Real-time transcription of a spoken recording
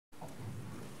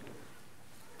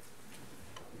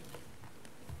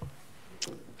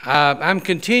I'm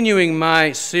continuing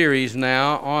my series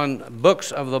now on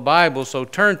books of the Bible, so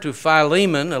turn to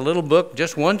Philemon, a little book,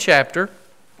 just one chapter.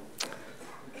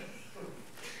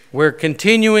 We're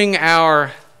continuing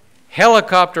our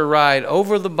helicopter ride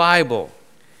over the Bible,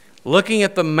 looking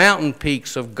at the mountain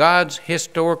peaks of God's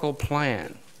historical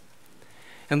plan.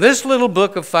 And this little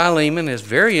book of Philemon is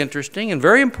very interesting and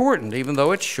very important, even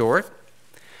though it's short.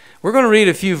 We're going to read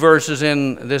a few verses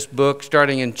in this book,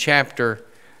 starting in chapter,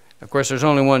 of course there's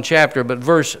only one chapter, but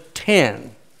verse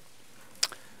 10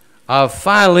 of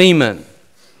Philemon.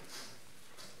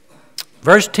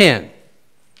 Verse 10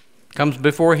 comes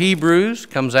before Hebrews,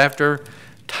 comes after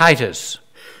Titus.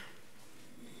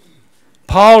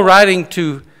 Paul, writing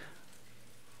to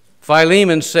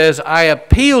Philemon, says, I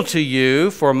appeal to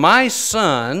you for my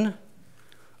son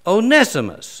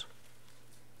Onesimus,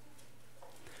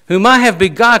 whom I have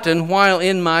begotten while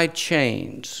in my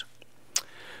chains,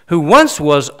 who once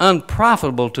was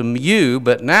unprofitable to you,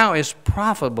 but now is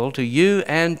profitable to you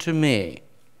and to me.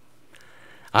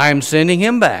 I am sending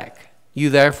him back. You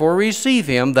therefore receive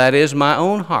him, that is my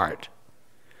own heart,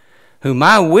 whom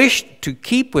I wish to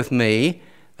keep with me,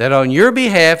 that on your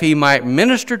behalf he might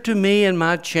minister to me in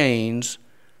my chains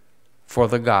for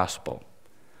the gospel.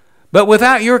 But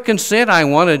without your consent I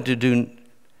wanted to do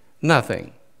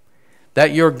nothing,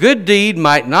 that your good deed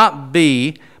might not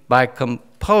be by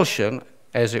compulsion,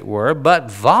 as it were, but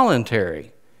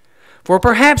voluntary. For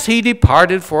perhaps he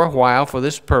departed for a while for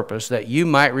this purpose, that you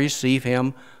might receive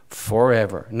him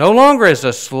forever, no longer as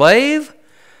a slave,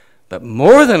 but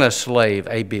more than a slave,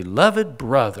 a beloved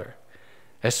brother,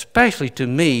 especially to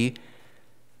me,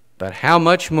 but how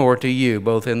much more to you,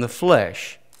 both in the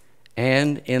flesh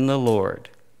and in the Lord.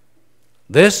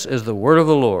 This is the word of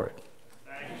the Lord.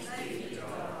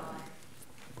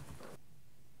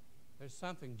 There's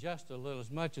something just a little,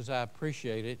 as much as I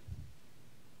appreciate it,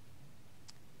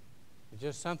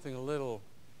 just something a little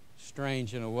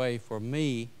strange in a way for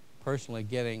me personally,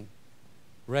 getting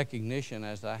recognition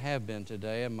as I have been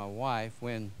today, and my wife,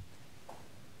 when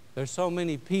there's so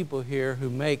many people here who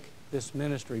make this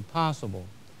ministry possible.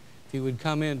 If you would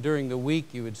come in during the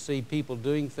week, you would see people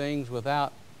doing things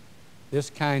without this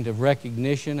kind of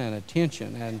recognition and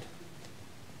attention. And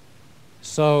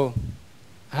so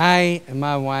I and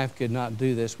my wife could not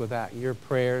do this without your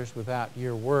prayers, without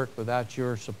your work, without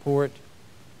your support.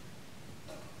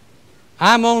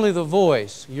 I'm only the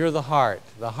voice. You're the heart.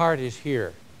 The heart is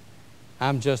here.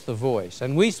 I'm just the voice.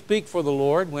 And we speak for the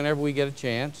Lord whenever we get a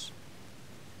chance.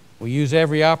 We use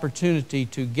every opportunity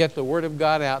to get the Word of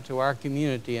God out to our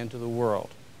community and to the world.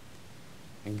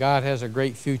 And God has a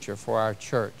great future for our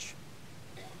church.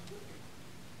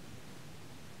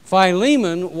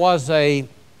 Philemon was a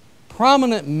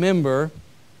prominent member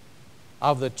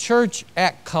of the church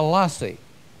at Colossae.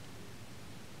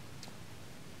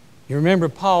 You remember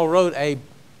Paul wrote a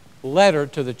letter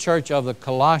to the church of the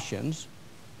Colossians.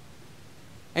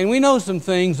 And we know some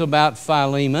things about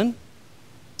Philemon.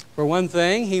 For one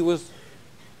thing, he was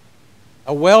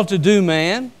a well-to-do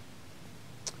man.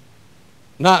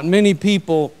 Not many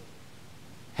people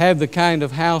have the kind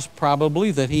of house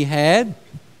probably that he had.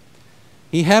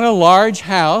 He had a large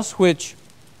house which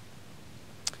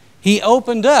he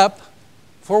opened up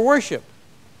for worship.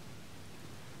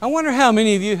 I wonder how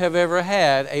many of you have ever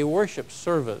had a worship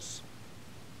service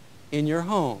in your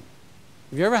home.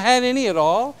 Have you ever had any at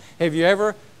all? Have you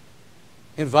ever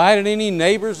invited any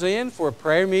neighbors in for a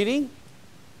prayer meeting?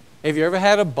 Have you ever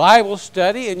had a Bible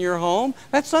study in your home?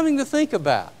 That's something to think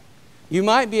about. You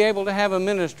might be able to have a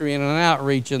ministry and an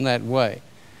outreach in that way.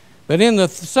 But in the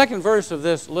second verse of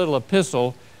this little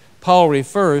epistle, Paul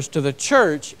refers to the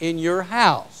church in your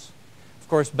house. Of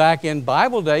course, back in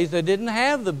Bible days, they didn't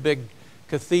have the big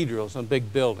cathedrals and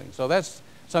big buildings. So that's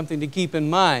something to keep in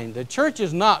mind. The church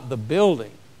is not the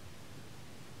building.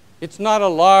 It's not a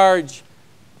large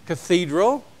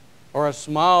cathedral or a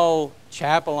small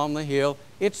chapel on the hill.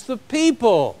 It's the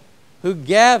people who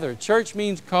gather. Church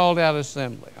means called out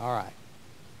assembly. All right.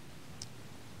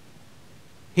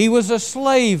 He was a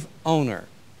slave owner.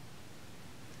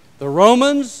 The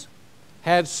Romans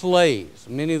had slaves.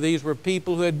 Many of these were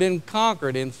people who had been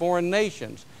conquered in foreign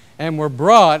nations and were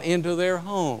brought into their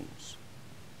homes.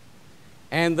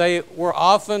 And they were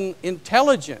often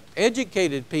intelligent,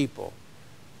 educated people,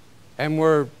 and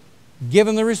were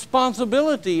given the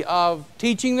responsibility of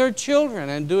teaching their children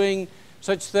and doing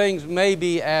such things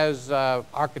maybe as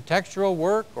architectural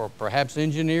work or perhaps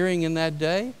engineering in that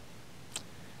day.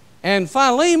 And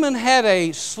Philemon had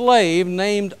a slave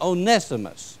named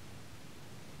Onesimus.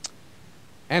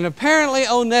 And apparently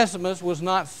Onesimus was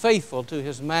not faithful to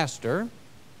his master.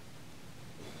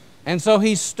 And so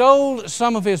he stole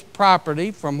some of his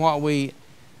property from what we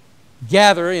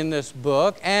gather in this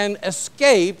book and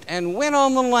escaped and went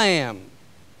on the lam.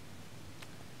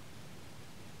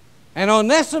 And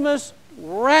Onesimus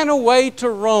ran away to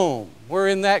Rome. We're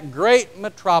in that great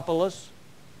metropolis.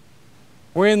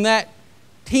 We're in that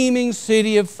teeming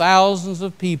city of thousands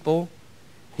of people.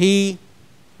 He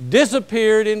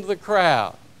disappeared into the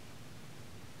crowd.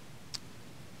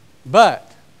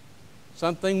 But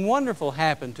something wonderful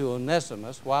happened to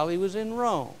Onesimus while he was in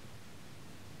Rome.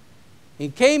 He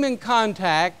came in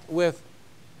contact with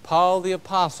Paul the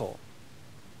Apostle.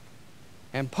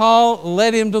 And Paul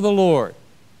led him to the Lord.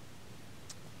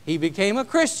 He became a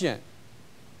Christian.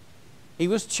 He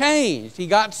was changed. He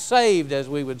got saved, as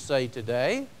we would say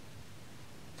today.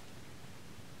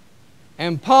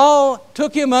 And Paul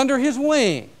took him under his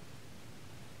wing.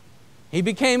 He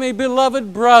became a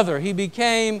beloved brother. He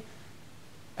became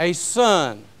a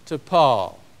son to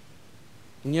Paul.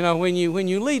 And you know, when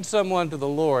you lead someone to the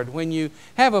Lord, when you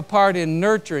have a part in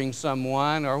nurturing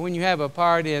someone, or when you have a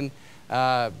part in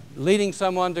leading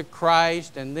someone to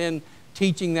Christ and then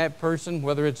teaching that person,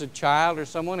 whether it's a child or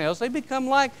someone else, they become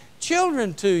like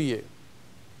children to you.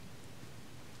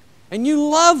 And you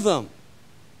love them.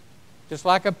 Just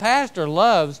like a pastor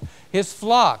loves his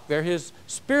flock. They're his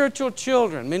spiritual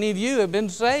children. Many of you have been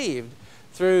saved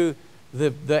through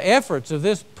the efforts of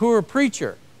this poor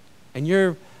preacher. And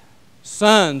you're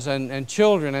sons and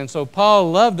children. And so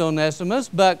Paul loved Onesimus,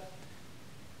 but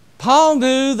Paul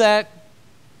knew that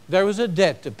there was a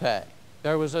debt to pay.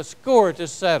 There was a score to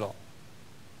settle.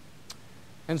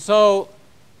 And so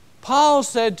Paul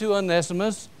said to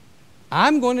Onesimus,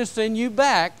 I'm going to send you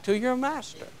back to your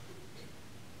master.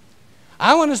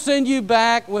 I want to send you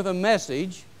back with a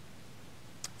message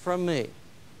from me.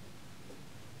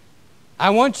 I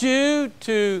want you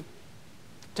to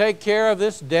take care of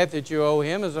this debt that you owe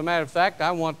him. As a matter of fact,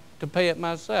 I want to pay it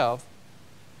myself.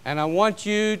 And I want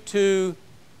you to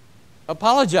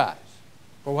apologize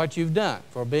for what you've done,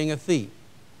 for being a thief.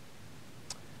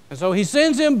 And so he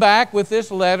sends him back with this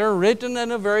letter written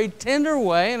in a very tender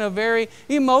way, in a very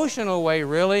emotional way,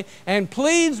 really, and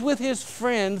pleads with his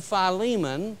friend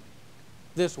Philemon,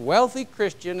 this wealthy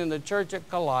Christian in the church at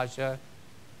Colossia,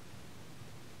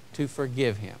 to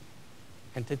forgive him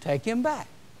and to take him back.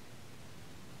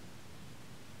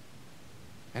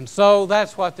 And so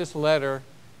that's what this letter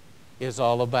is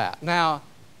all about. Now,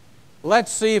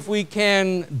 let's see if we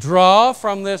can draw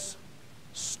from this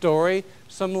story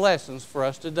some lessons for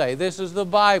us today. This is the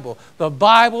Bible. The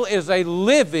Bible is a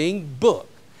living book.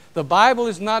 The Bible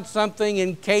is not something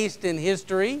encased in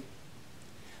history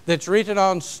that's written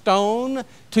on stone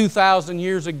 2,000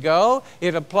 years ago.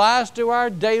 It applies to our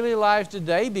daily lives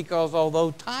today because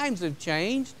although times have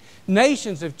changed,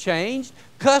 nations have changed,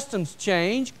 customs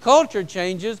change, culture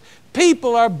changes,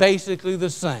 people are basically the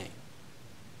same.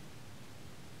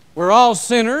 We're all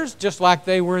sinners, just like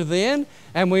they were then,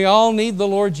 and we all need the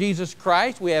Lord Jesus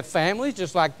Christ. We have families,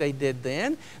 just like they did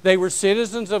then. They were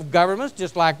citizens of governments,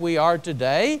 just like we are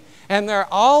today. And there are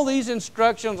all these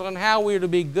instructions on how we're to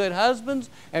be good husbands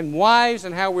and wives,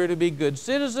 and how we're to be good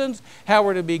citizens, how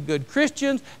we're to be good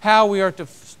Christians, how we are to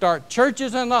start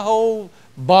churches, and the whole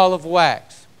ball of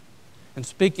wax. And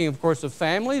speaking, of course, of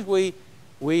families,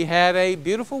 we had a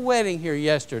beautiful wedding here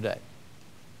yesterday.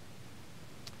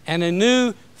 And a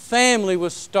new family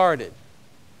was started,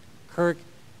 Kirk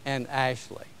and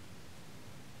Ashley.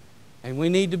 And we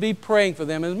need to be praying for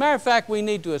them. As a matter of fact, we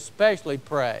need to especially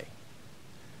pray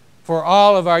for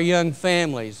all of our young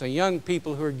families and young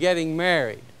people who are getting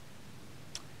married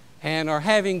and are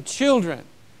having children,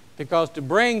 because to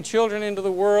bring children into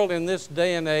the world in this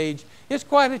day and age is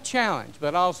quite a challenge,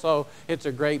 but also it's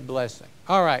a great blessing.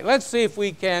 All right, let's see if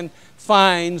we can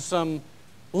find some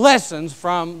lessons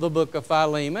from the book of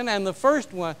Philemon. And the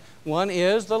first one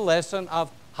is the lesson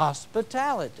of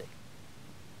hospitality.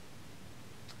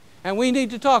 And we need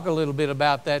to talk a little bit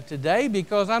about that today,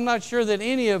 because I'm not sure that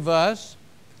any of us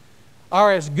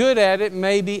are as good at it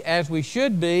maybe as we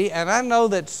should be, and I know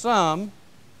that some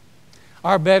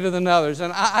are better than others.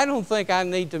 And I don't think I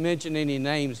need to mention any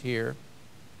names here.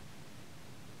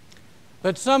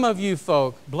 But some of you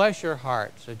folk, bless your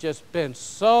hearts, have just been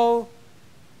so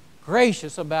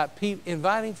gracious about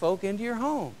inviting folk into your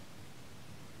home.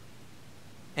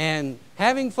 And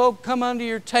having folk come under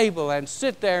your table and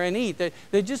sit there and eat.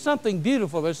 There's just something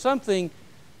beautiful. There's something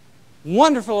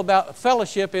wonderful about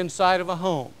fellowship inside of a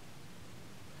home.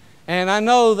 And I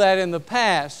know that in the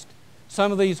past,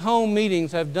 some of these home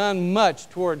meetings have done much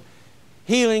toward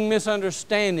healing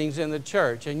misunderstandings in the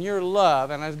church. And your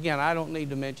love, and again, I don't need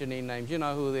to mention any names, you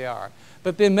know who they are.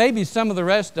 But then maybe some of the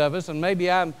rest of us, and maybe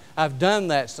I've done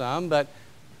that some, but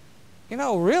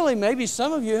really maybe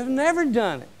some of you have never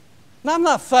done it. Now, I'm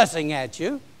not fussing at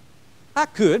you. I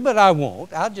could, but I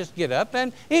won't. I'll just get up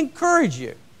and encourage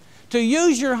you to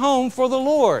use your home for the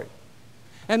Lord.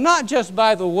 And not just,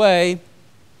 by the way,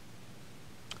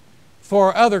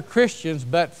 for other Christians,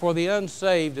 but for the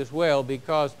unsaved as well,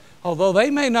 because although they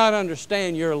may not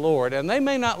understand your Lord and they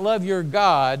may not love your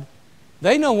God,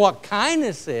 they know what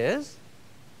kindness is.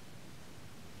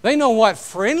 They know what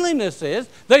friendliness is.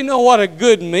 They know what a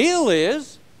good meal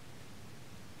is.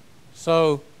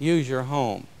 So use your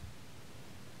home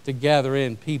to gather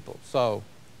in people. So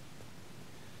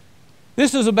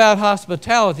this is about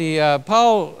hospitality.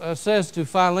 Paul says to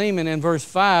Philemon in verse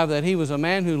 5 that he was a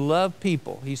man who loved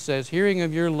people. He says, hearing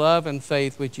of your love and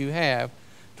faith which you have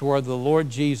toward the Lord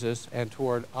Jesus and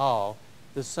toward all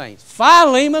the saints.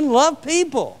 Philemon loved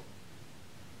people.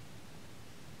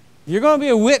 If you're going to be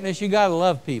a witness, you've got to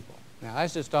love people. Now,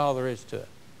 that's just all there is to it.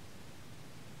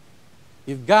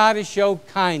 You've got to show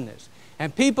kindness.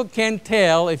 And people can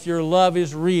tell if your love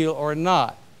is real or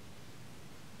not.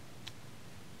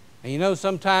 And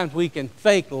sometimes we can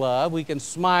fake love. We can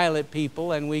smile at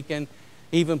people and we can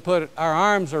even put our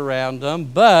arms around them,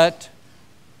 but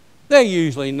they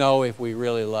usually know if we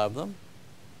really love them.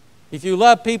 If you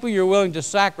love people, you're willing to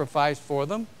sacrifice for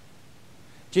them.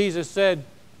 Jesus said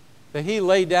that He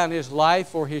laid down His life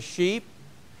for His sheep.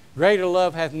 Greater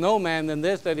love hath no man than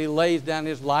this, that he lays down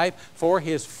his life for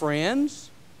his friends.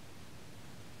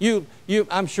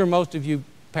 I'm sure most of you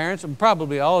parents, and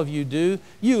probably all of you do,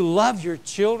 you love your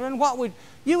children.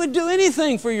 You would do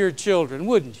anything for your children,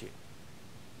 wouldn't you?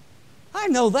 I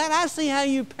know that. I see how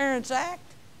you parents act.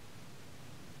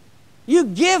 You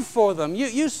give for them.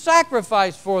 You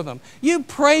sacrifice for them. You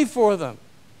pray for them.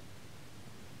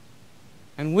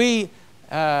 And we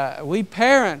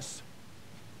parents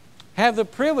have the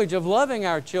privilege of loving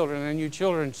our children, and you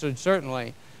children should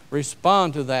certainly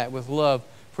respond to that with love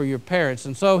for your parents.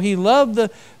 And so he loved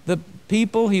the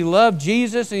people, he loved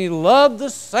Jesus, and he loved the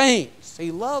saints. He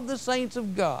loved the saints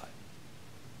of God.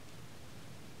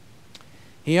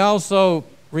 He also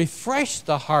refreshed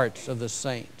the hearts of the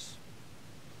saints.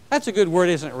 That's a good word,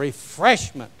 isn't it?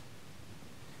 Refreshment.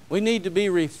 We need to be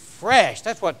refreshed.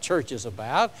 That's what church is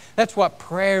about. That's what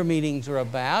prayer meetings are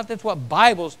about. That's what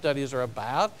Bible studies are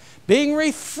about. Being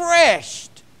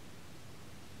refreshed.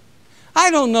 I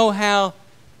don't know how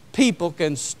people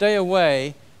can stay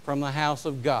away from the house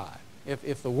of God.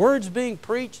 If the Word's being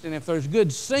preached and if there's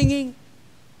good singing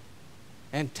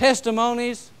and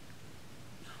testimonies,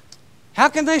 how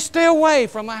can they stay away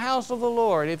from the house of the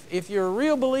Lord? If you're a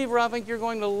real believer, I think you're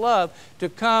going to love to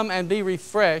come and be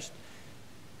refreshed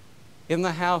in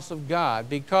the house of God,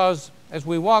 because as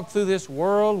we walk through this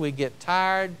world, we get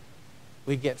tired,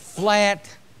 we get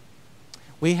flat,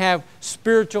 we have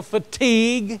spiritual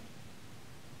fatigue,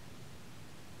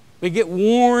 we get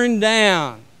worn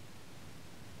down.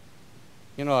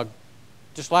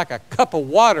 Just like a cup of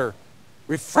water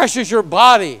refreshes your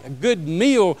body, a good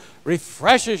meal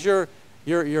refreshes your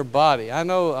body. I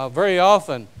know very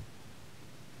often,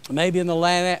 maybe in the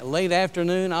late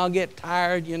afternoon, I'll get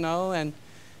tired,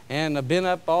 and I've been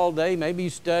up all day, maybe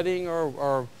studying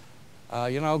or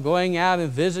going out and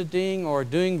visiting or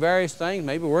doing various things,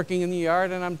 maybe working in the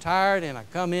yard, and I'm tired, and I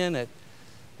come in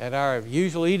at our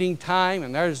usual eating time,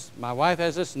 and my wife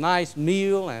has this nice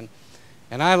meal, and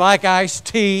I like iced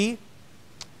tea,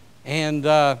 and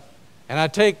I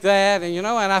take that, and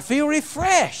I feel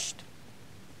refreshed.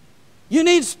 You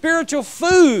need spiritual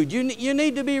food. You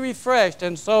need to be refreshed,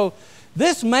 and so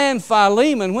this man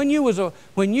Philemon, when you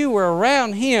were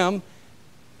around him,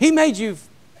 he made you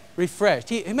refreshed.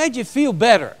 He made you feel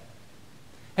better.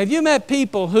 Have you met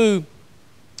people who,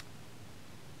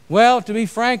 well, to be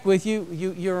frank with you,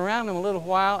 you're around them a little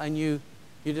while and you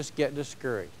just get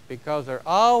discouraged because they're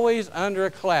always under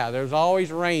a cloud. There's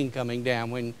always rain coming down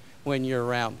when you're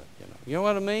around them. You know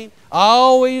what I mean?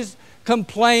 Always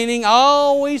complaining,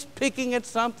 always picking at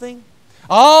something,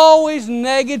 always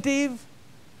negative.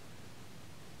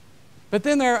 But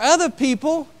then there are other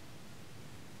people,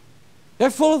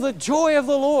 they're full of the joy of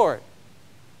the Lord.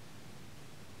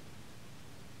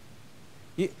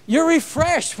 You're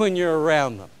refreshed when you're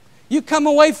around them. You come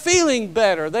away feeling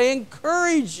better. They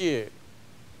encourage you.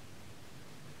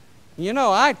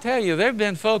 I tell you, there have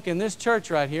been folk in this church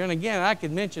right here, and again, I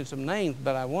could mention some names,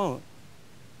 but I won't.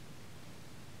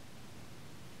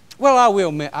 Well, I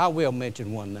will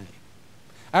mention one name.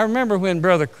 I remember when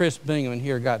Brother Chris Bingham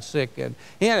here got sick, and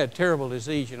he had a terrible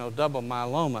disease, double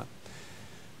myeloma.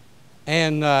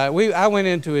 And I went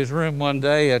into his room one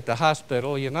day at the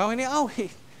hospital, and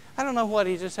I I don't know what,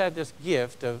 he just had this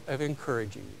gift of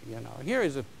encouraging you, you know. And here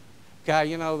is a guy,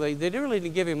 you know, they really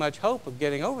didn't give him much hope of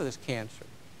getting over this cancer.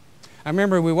 I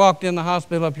remember we walked in the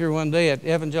hospital up here one day at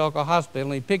Evangelical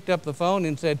Hospital, and he picked up the phone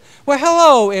and said, "Well,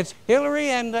 hello, it's Hillary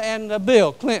and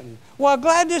Bill Clinton. Well,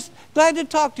 glad to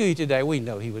talk to you today." We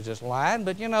know he was just lying,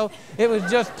 but, you know, it was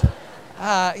just,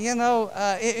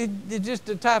 it's just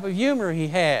the type of humor he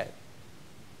had.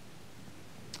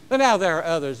 But now there are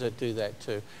others that do that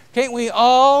too. Can't we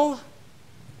all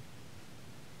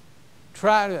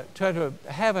try to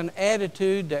have an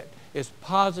attitude that is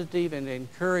positive and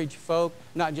encourage folk,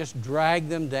 not just drag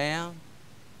them down?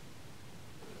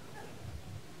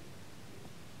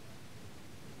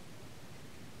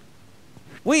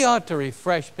 We ought to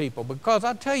refresh people, because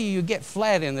I tell you, you get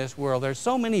flat in this world. There's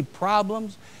so many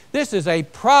problems. This is a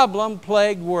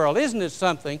problem-plagued world. Isn't it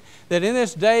something that in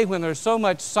this day when there's so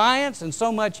much science and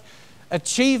so much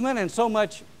achievement and so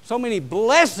many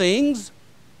blessings,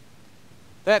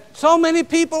 that so many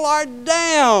people are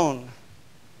down?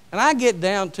 And I get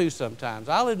down too sometimes,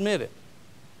 I'll admit it.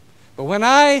 But when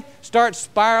I start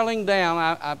spiraling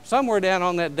down, somewhere down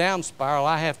on that down spiral,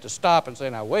 I have to stop and say,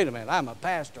 now wait a minute, I'm a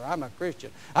pastor, I'm a Christian.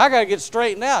 I got to get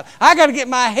straightened out. I got to get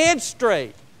my head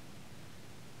straight.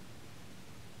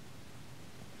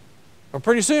 Or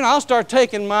pretty soon I'll start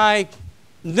taking my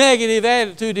negative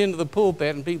attitude into the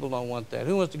pulpit, and people don't want that.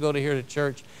 Who wants to go to here to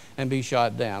church and be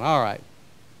shot down? All right.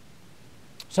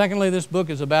 Secondly, this book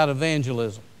is about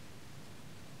evangelism.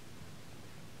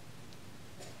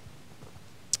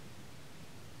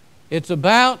 It's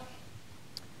about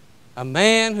a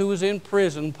man who was in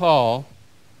prison, Paul,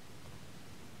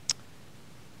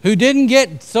 who didn't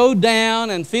get so down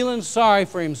and feeling sorry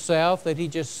for himself that he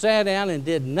just sat down and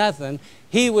did nothing.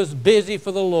 He was busy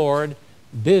for the Lord,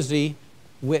 busy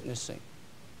witnessing.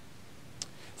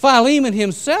 Philemon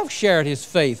himself shared his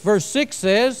faith. Verse 6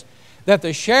 says, that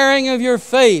the sharing of your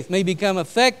faith may become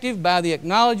effective by the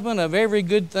acknowledgement of every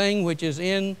good thing which is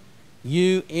in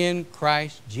you in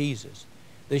Christ Jesus.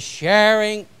 The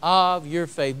sharing of your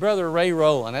faith. Brother Ray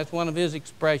Rowland, that's one of his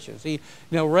expressions.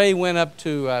 Ray went up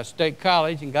to State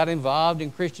College and got involved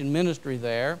in Christian ministry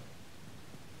there.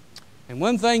 And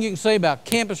one thing you can say about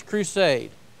Campus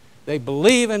Crusade, they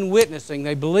believe in witnessing,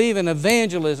 they believe in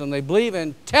evangelism, they believe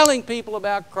in telling people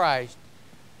about Christ.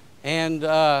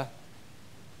 And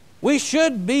we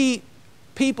should be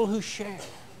people who share.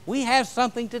 We have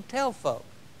something to tell folk.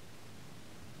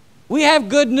 We have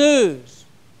good news.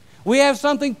 We have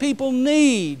something people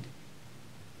need.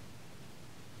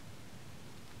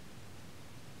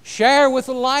 Share with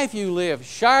the life you live.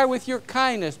 Share with your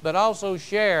kindness, but also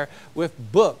share with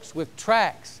books, with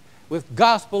tracts, with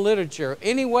gospel literature.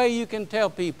 Any way you can tell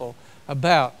people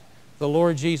about the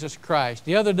Lord Jesus Christ.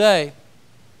 The other day,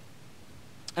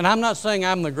 and I'm not saying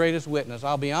I'm the greatest witness.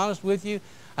 I'll be honest with you.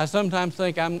 I sometimes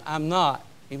think I'm not,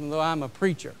 even though I'm a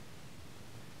preacher.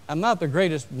 I'm not the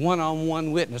greatest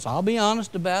one-on-one witness. I'll be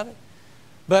honest about it.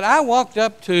 But I walked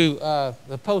up to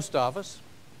the post office,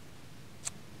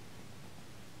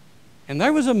 and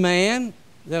there was a man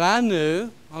that I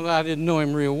knew, although I didn't know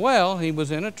him real well. He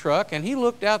was in a truck, and he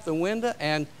looked out the window,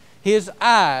 and his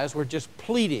eyes were just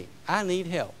pleading, I need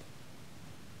help.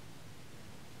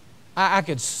 I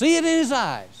could see it in his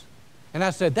eyes. And I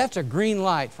said, that's a green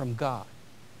light from God.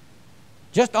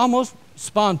 Just almost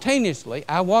spontaneously,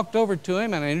 I walked over to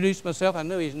him and I introduced myself. I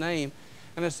knew his name.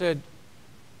 And I said,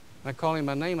 I called him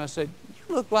by name. I said,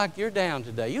 you look like you're down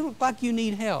today. You look like you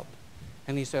need help.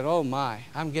 And he said, oh my,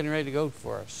 I'm getting ready to go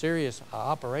for a serious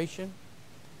operation.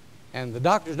 And the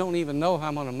doctors don't even know if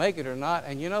I'm going to make it or not.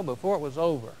 And you know, before it was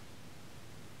over,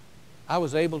 I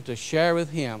was able to share with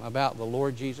him about the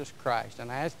Lord Jesus Christ.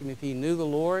 And I asked him if he knew the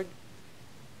Lord.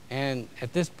 And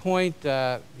at this point,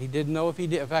 he didn't know if he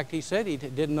did. In fact, he said he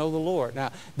didn't know the Lord.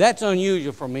 Now, that's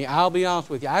unusual for me. I'll be honest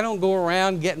with you. I don't go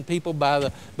around getting people by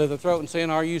the throat and saying,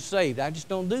 are you saved? I just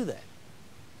don't do that.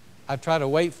 I try to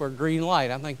wait for a green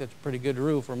light. I think that's a pretty good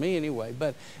rule for me anyway.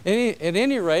 But at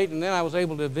any rate, and then I was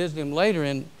able to visit him later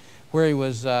in where he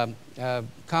was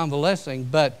convalescing.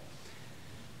 But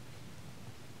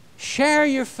share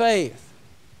your faith.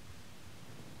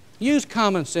 Use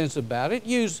common sense about it.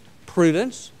 Use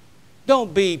prudence.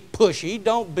 Don't be pushy.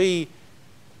 Don't be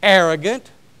arrogant.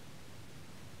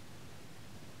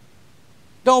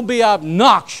 Don't be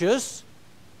obnoxious.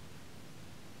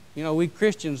 You know, we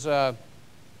Christians,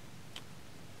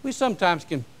 we sometimes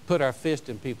can put our fist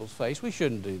in people's face. We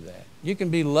shouldn't do that. You can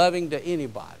be loving to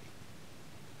anybody.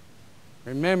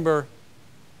 Remember,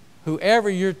 whoever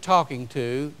you're talking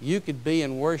to, you could be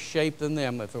in worse shape than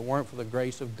them if it weren't for the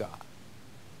grace of God.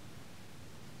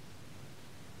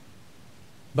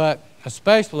 But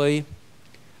especially,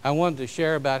 I wanted to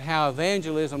share about how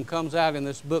evangelism comes out in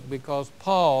this book because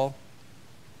Paul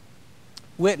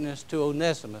witnessed to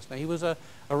Onesimus. Now, he was a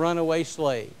runaway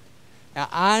slave. Now,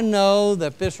 I know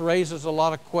that this raises a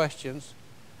lot of questions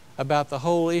about the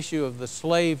whole issue of the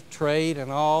slave trade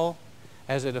and all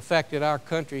as it affected our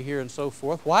country here and so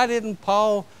forth. Why didn't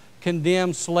Paul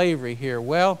condemn slavery here?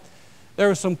 Well, there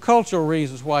were some cultural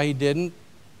reasons why he didn't.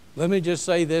 Let me just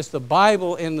say this. The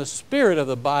Bible, in the spirit of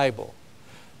the Bible,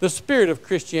 the spirit of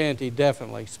Christianity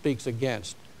definitely speaks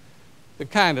against the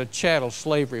kind of chattel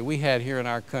slavery we had here in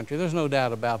our country. There's no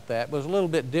doubt about that. It was a little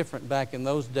bit different back in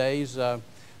those days. The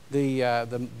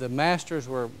masters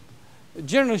were,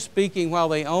 generally speaking, while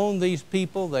they owned these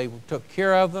people, they took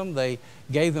care of them. They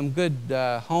gave them good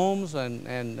homes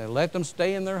and let them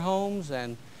stay in their homes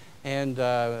and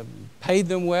paid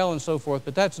them well and so forth.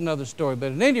 But that's another story.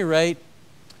 But at any rate,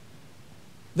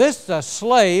 this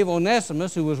slave,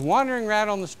 Onesimus, who was wandering around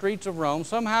on the streets of Rome,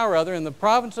 somehow or other in the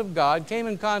province of God, came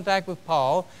in contact with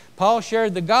Paul. Paul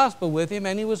shared the gospel with him,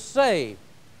 and he was saved.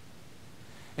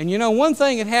 And you know, one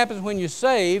thing that happens when you're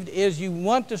saved is you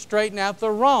want to straighten out the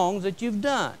wrongs that you've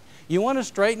done. You want to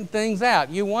straighten things out.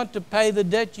 You want to pay the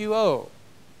debt you owe.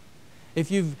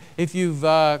 If you've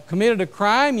committed a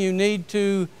crime, you need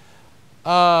to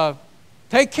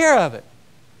take care of it.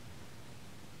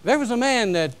 There was a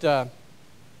man that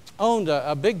owned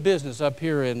a big business up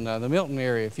here in the Milton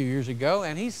area a few years ago,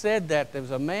 and he said that there was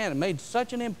a man that made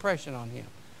such an impression on him,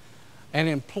 an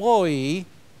employee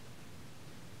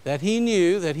that he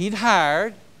knew, that he'd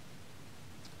hired,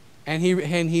 and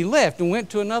he left and went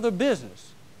to another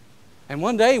business. And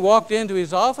one day he walked into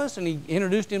his office and he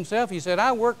introduced himself. He said,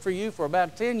 "I worked for you for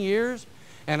about 10 years,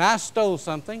 and I stole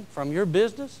something from your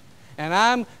business. And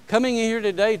I'm coming in here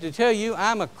today to tell you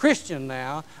I'm a Christian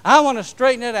now. I want to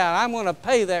straighten it out. I'm going to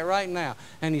pay that right now."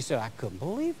 And he said, "I couldn't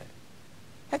believe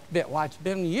it. It's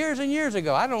been years and years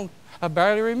ago. I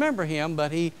barely remember him,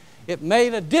 but it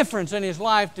made a difference in his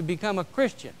life to become a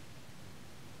Christian."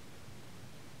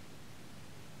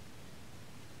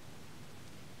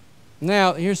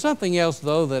 Now, here's something else,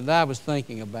 though, that I was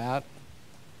thinking about.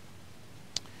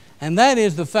 And that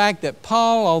is the fact that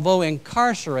Paul, although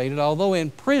incarcerated, although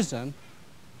in prison,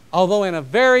 although in a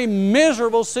very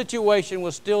miserable situation,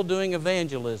 was still doing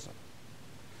evangelism.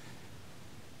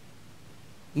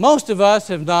 Most of us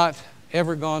have not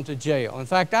ever gone to jail. In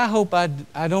fact, I hope I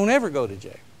don't ever go to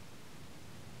jail.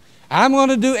 I'm going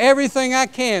to do everything I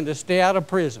can to stay out of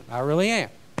prison. I really am.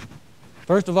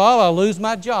 First of all, I'll lose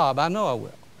my job. I know I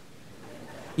will.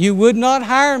 You would not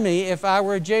hire me if I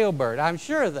were a jailbird. I'm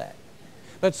sure of that.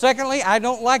 But secondly, I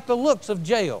don't like the looks of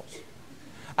jails.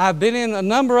 I've been in a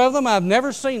number of them. I've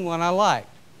never seen one I liked.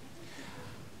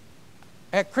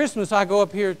 At Christmas, I go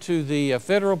up here to the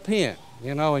federal pen,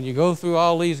 and you go through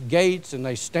all these gates and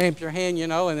they stamp your hand,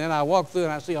 and then I walk through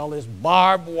and I see all this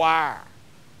barbed wire.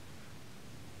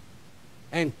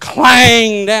 And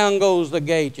clang, down goes the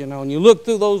gate, and you look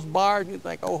through those bars and you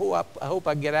think, "Oh, I hope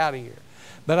I get out of here."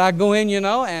 But I go in,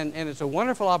 and it's a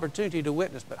wonderful opportunity to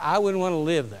witness, but I wouldn't want to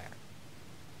live there.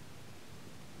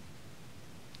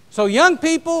 So young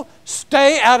people,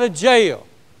 stay out of jail.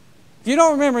 If you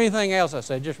don't remember anything else I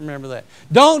said, just remember that.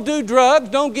 Don't do drugs.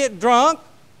 Don't get drunk.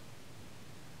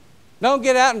 Don't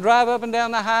get out and drive up and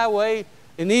down the highway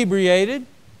inebriated.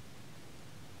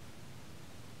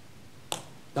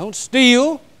 Don't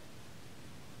steal.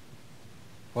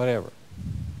 Whatever.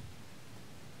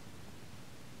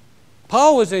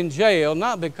 Paul was in jail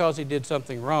not because he did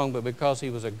something wrong, but because he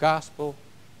was a gospel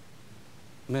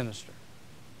minister.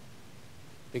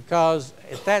 Because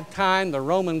at that time, the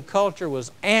Roman culture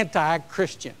was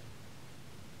anti-Christian.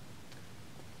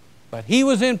 But he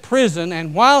was in prison,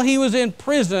 and while he was in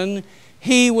prison,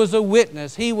 he was a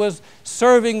witness. He was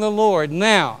serving the Lord.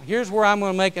 Now, here's where I'm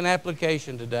going to make an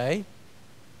application today.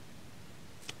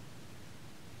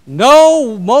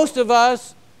 No, most of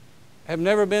us have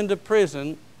never been to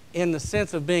prison in the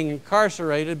sense of being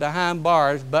incarcerated behind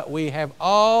bars, but we have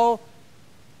all,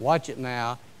 watch it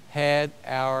now, had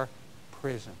our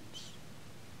prisons.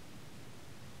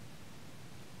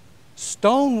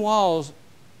 Stone walls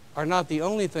are not the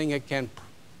only thing that can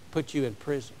put you in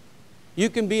prison.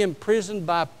 You can be imprisoned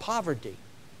by poverty.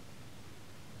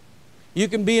 You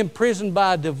can be imprisoned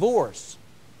by divorce.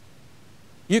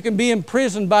 You can be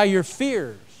imprisoned by your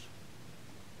fears.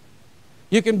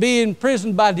 You can be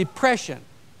imprisoned by depression.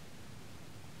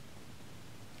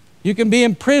 You can be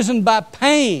imprisoned by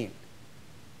pain.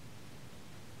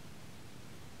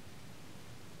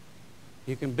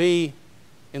 You can be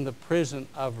in the prison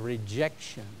of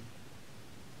rejection.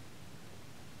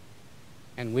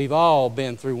 And we've all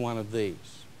been through one of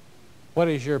these. What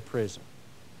is your prison?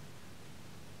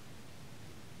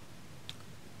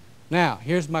 Now,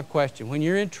 here's my question. When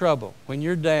you're in trouble, when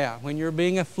you're down, when you're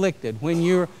being afflicted, when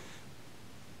you're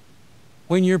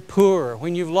poor,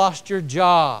 when you've lost your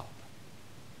job,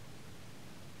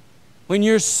 when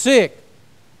you're sick,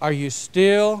 are you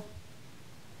still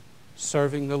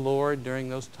serving the Lord during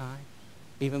those times,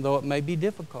 even though it may be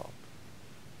difficult?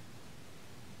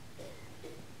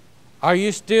 Are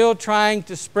you still trying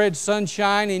to spread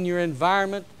sunshine in your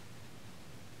environment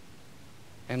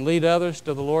and lead others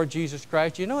to the Lord Jesus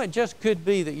Christ? You know, it just could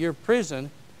be that your prison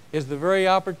is the very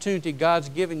opportunity God's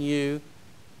given you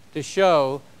to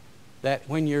show that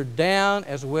when you're down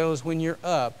as well as when you're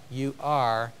up, you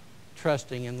are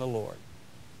trusting in the Lord.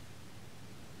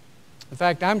 In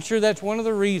fact, I'm sure that's one of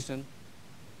the reasons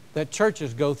that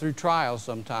churches go through trials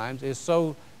sometimes, is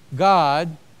so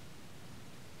God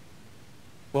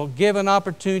will give an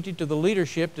opportunity to the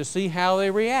leadership to see how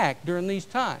they react during these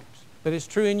times. But it's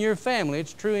true in your family.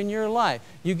 It's true in your life.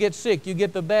 You get sick. You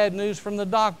get the bad news from the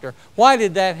doctor. Why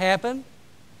did that happen?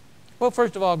 Well,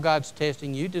 first of all, God's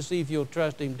testing you to see if you'll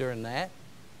trust Him during that.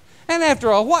 And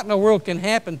after all, what in the world can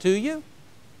happen to you?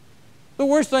 The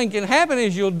worst thing can happen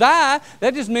is you'll die.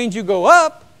 That just means you go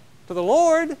up to the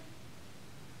Lord.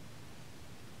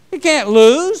 You can't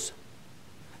lose.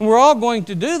 And we're all going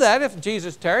to do that. If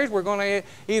Jesus tarries, we're going to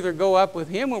either go up with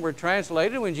Him when we're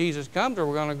translated, when Jesus comes, or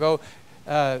we're going to go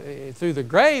through the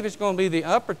grave. It's going to be the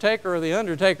upper taker or the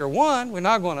undertaker one. We're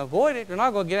not going to avoid it. We're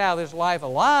not going to get out of this life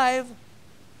alive.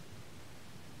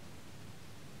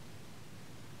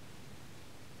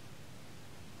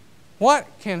 What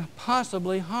can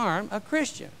possibly harm a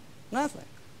Christian? Nothing.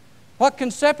 What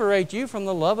can separate you from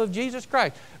the love of Jesus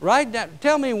Christ? Write down.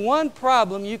 Tell me one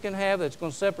problem you can have that's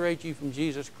going to separate you from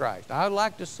Jesus Christ. I'd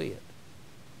like to see it.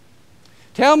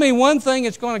 Tell me one thing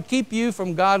that's going to keep you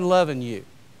from God loving you.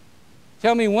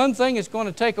 Tell me one thing that's going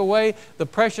to take away the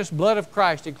precious blood of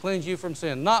Christ and cleanse you from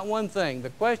sin. Not one thing.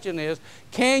 The question is,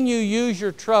 can you use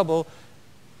your trouble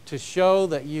to show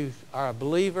that you are a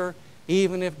believer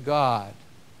even if God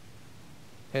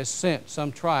has sent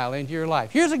some trial into your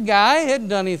life? Here's a guy who hadn't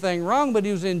done anything wrong, but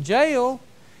he was in jail,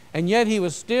 and yet he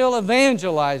was still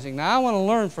evangelizing. Now, I want to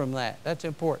learn from that. That's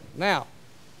important. Now,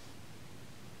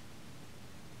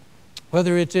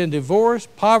 whether it's in divorce,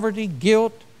 poverty,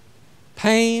 guilt,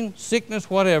 pain, sickness,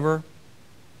 whatever,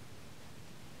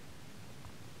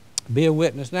 be a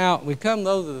witness. Now, we come,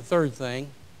 though, to the third thing,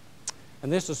 and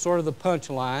this is sort of the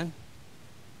punchline.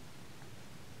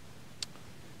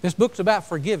 This book's about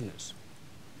forgiveness.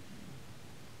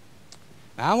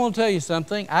 Now, I want to tell you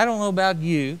something. I don't know about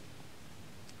you,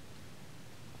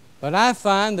 but I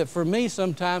find that for me,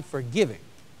 sometimes forgiving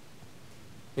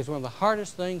is one of the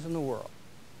hardest things in the world,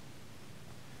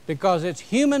 because it's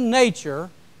human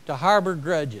nature to harbor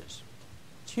grudges.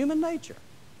 It's human nature.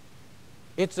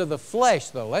 It's of the flesh,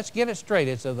 though. Let's get it straight.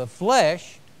 It's of the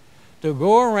flesh to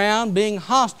go around being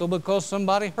hostile because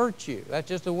somebody hurt you. That's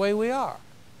just the way we are.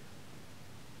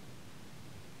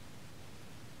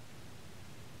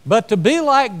 But to be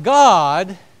like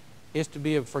God is to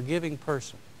be a forgiving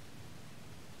person.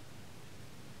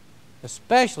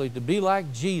 Especially to be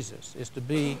like Jesus is to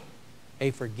be a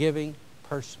forgiving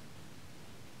person.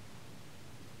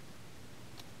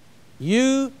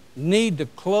 You need to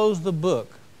close the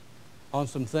book on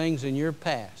some things in your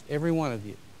past, every one of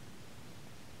you.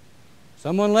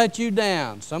 Someone let you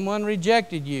down. Someone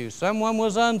rejected you. Someone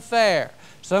was unfair.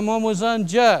 Someone was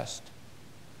unjust.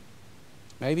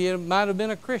 Maybe it might have been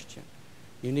a Christian.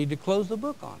 You need to close the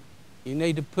book on it. You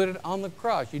need to put it on the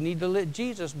cross. You need to let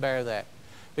Jesus bear that.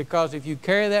 Because if you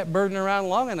carry that burden around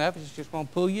long enough, it's just going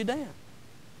to pull you down.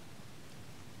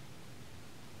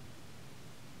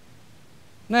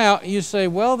 Now, you say,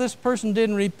 well, this person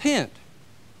didn't repent.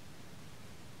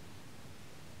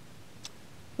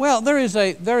 Well, there is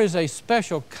a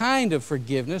special kind of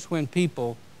forgiveness when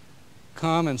people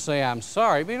come and say, I'm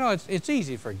sorry. But you know, it's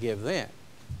easy to forgive then.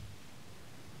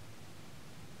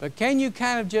 But can you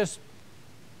kind of just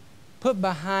put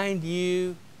behind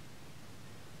you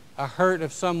a hurt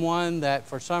of someone that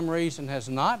for some reason has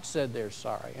not said they're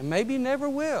sorry and maybe never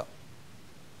will?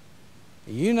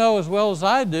 You know as well as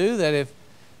I do that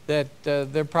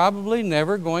they're probably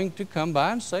never going to come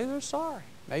by and say they're sorry.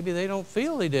 Maybe they don't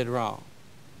feel they did wrong.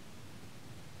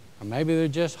 Or maybe they're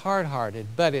just hard-hearted.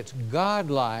 But it's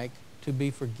God-like to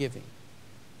be forgiving.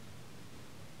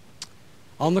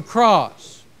 On the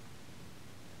cross,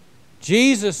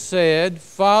 Jesus said,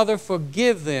 Father,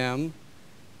 forgive them.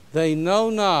 They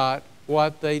know not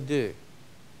what they do.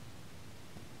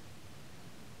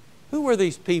 Who were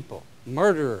these people?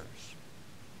 Murderers,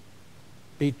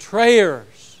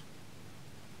 betrayers,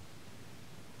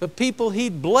 the people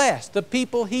He'd blessed, the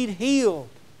people He'd healed,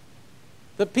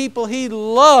 the people he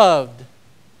loved.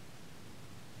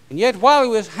 And yet while he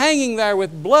was hanging there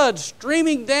with blood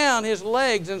streaming down his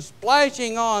legs and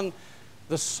splashing on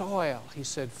the soil, he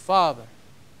said, Father,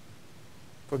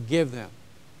 forgive them.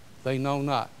 They know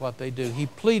not what they do. He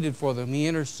pleaded for them. He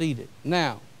interceded.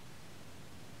 Now,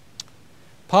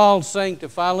 Paul's saying to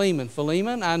Philemon,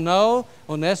 Philemon, I know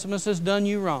Onesimus has done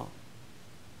you wrong.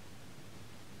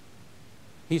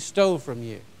 He stole from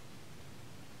you.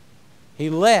 He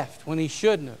left when he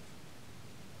shouldn't have.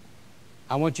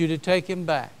 I want you to take him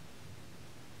back.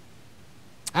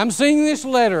 I'm sending this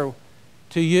letter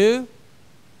to you,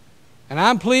 and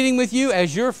I'm pleading with you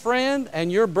as your friend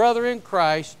and your brother in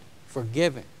Christ,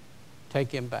 forgive him.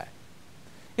 Take him back.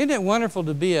 Isn't it wonderful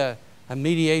to be a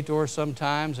mediator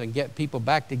sometimes and get people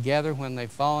back together when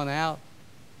they've fallen out?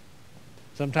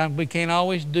 Sometimes we can't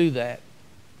always do that.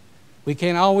 We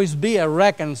can't always be a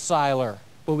reconciler,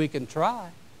 but we can try.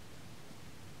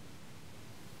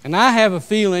 And I have a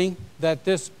feeling that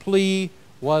this plea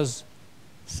was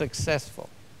successful.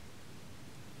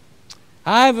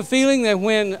 I have a feeling that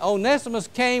when Onesimus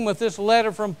came with this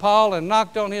letter from Paul and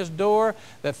knocked on his door,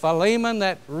 that Philemon,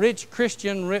 that rich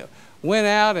Christian, went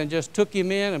out and just took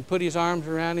him in and put his arms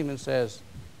around him and says,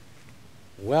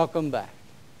 welcome back.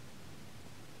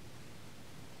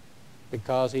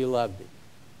 Because he loved him.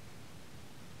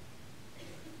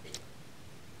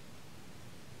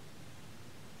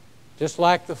 Just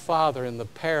like the father in the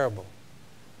parable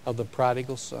of the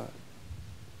prodigal son.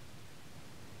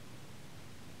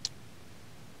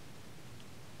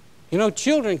 You know,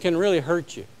 children can really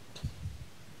hurt you.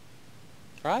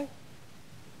 Right?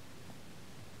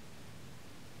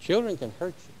 Children can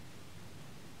hurt you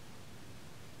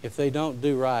if they don't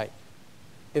do right,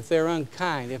 if they're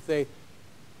unkind, if they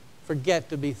forget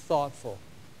to be thoughtful,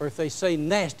 or if they say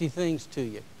nasty things to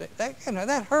you.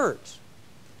 That hurts.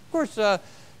 Of course,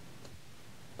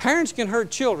 parents can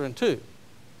hurt children too.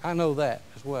 I know that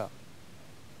as well.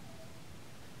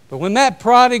 But when that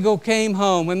prodigal came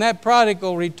home, when that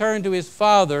prodigal returned to his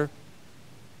father,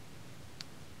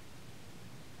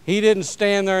 he didn't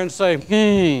stand there and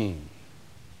say,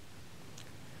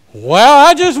 well,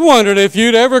 I just wondered if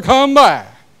you'd ever come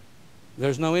back.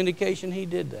 There's no indication he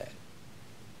did that.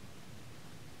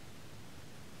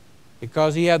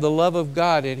 Because he had the love of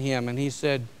God in him, and he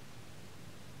said,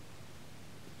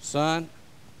 son,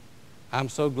 I'm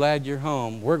so glad you're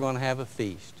home. We're going to have a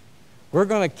feast. We're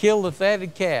going to kill the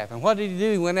fatted calf. And what did he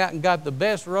do? He went out and got the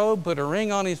best robe, put a ring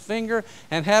on his finger,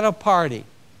 and had a party.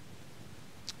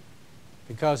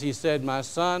 Because he said, my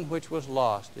son which was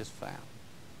lost is found.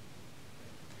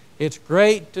 It's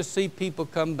great to see people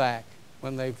come back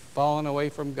when they've fallen away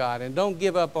from God. And don't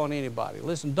give up on anybody.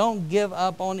 Listen, don't give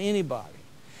up on anybody.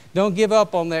 Don't give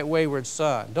up on that wayward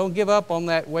son. Don't give up on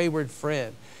that wayward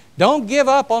friend. Don't give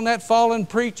up on that fallen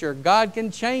preacher. God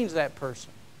can change that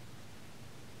person.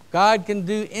 God can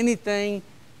do anything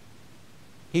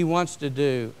He wants to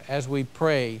do as we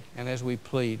pray and as we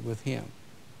plead with Him.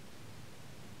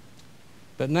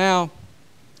 But now,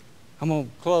 I'm going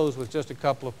to close with just a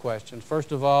couple of questions.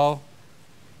 First of all,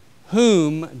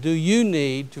 whom do you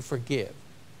need to forgive?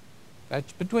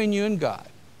 That's between you and God.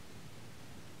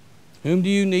 Whom do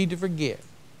you need to forgive?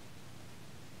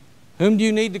 Whom do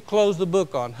you need to close the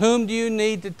book on? Whom do you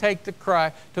need to take to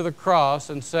the cross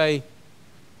and say,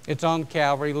 it's on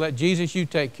Calvary. Let Jesus, you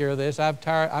take care of this. I'm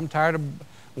tired of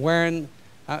wearing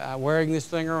this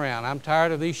thing around. I'm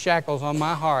tired of these shackles on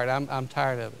my heart. I'm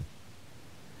tired of it.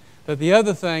 But the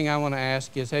other thing I want to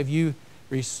ask is, have you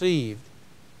received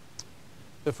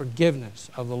the forgiveness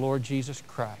of the Lord Jesus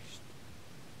Christ?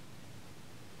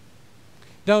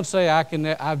 Don't say,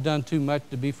 I've done too much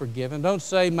to be forgiven. Don't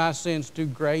say, my sin's too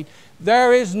great.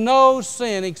 There is no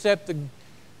sin except the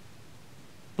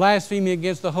blasphemy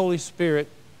against the Holy Spirit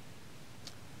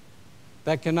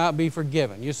that cannot be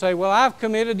forgiven. You say, well, I've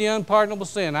committed the unpardonable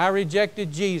sin. I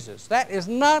rejected Jesus. That is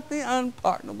not the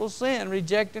unpardonable sin,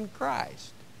 rejecting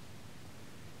Christ.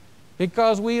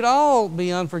 Because we'd all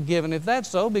be unforgiven if that's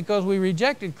so, because we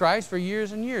rejected Christ for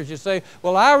years and years. You say,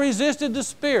 well, I resisted the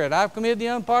Spirit. I've committed the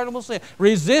unpardonable sin.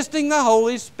 Resisting the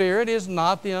Holy Spirit is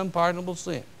not the unpardonable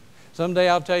sin. Someday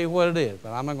I'll tell you what it is,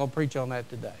 but I'm not going to preach on that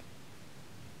today.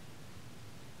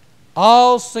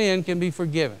 All sin can be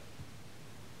forgiven.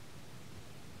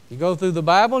 You go through the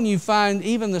Bible and you find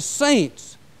even the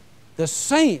saints,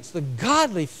 the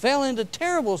godly, fell into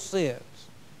terrible sins.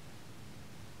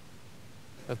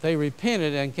 But they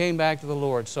repented and came back to the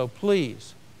Lord. So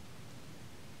please,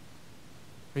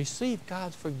 receive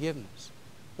God's forgiveness.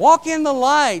 Walk in the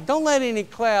light. Don't let any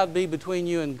cloud be between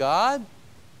you and God.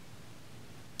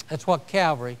 That's what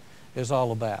Calvary is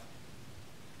all about.